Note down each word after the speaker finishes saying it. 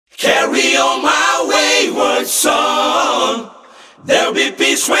Carry on my wayward son. There'll be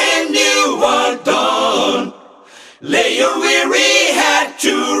peace when you are done. Lay your weary head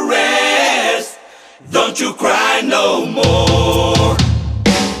to rest. Don't you cry no more.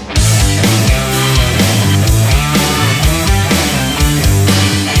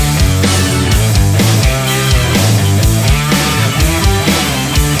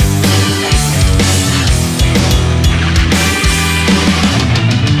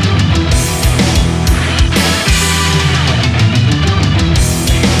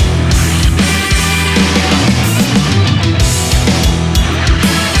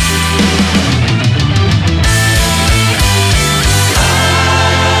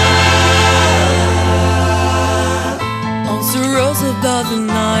 Above the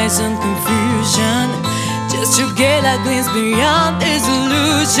noise and confusion, just to get a glimpse beyond this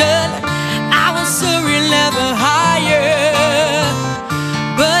illusion. I was soaring never higher,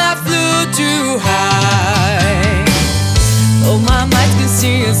 but I flew too high. Though my mind could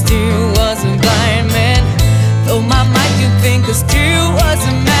see, I still was a blind man. Though my mind could think, I still was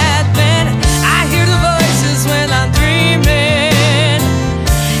a madman. I hear the voices when I'm dreaming.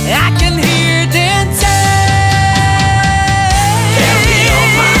 I can hear them say,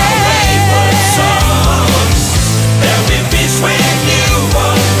 when you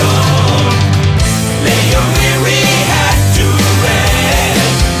are gone, lay your weary head to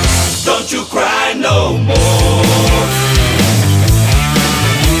rest. Don't you cry no more.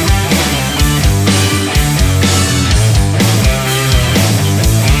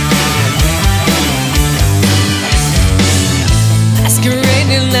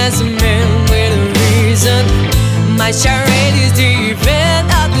 Masquerading as a man with a reason. My charade is the event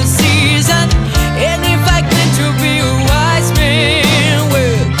of the season. And if I claim to be a wise man,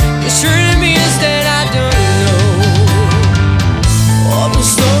 well, it surely means that I don't know all the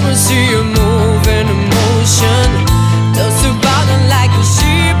storm I see you move in emotion. Tossed about like a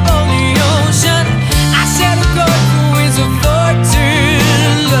ship on the ocean. I set a course for winds of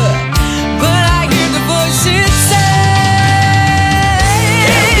fortune, but I hear the voices say,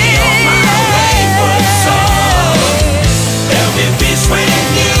 carry on my wayward soul. There'll be peace when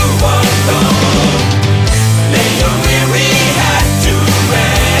you are gone. Lay your weary head to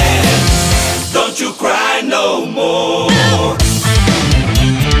rest. Don't you cry no more.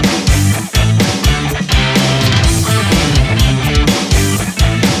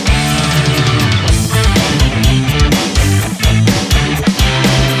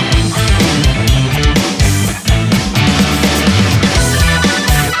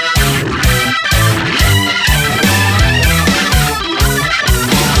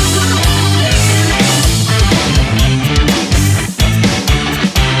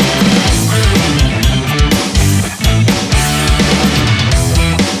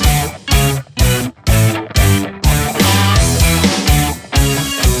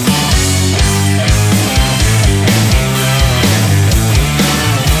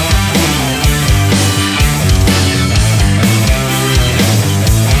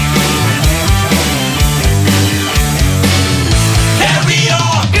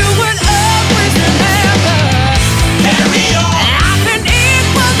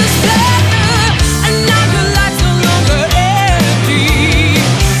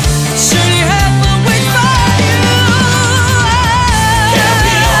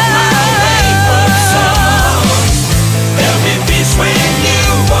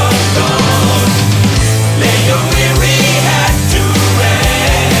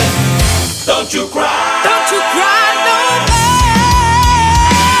 Don't you cry. Don't you cry.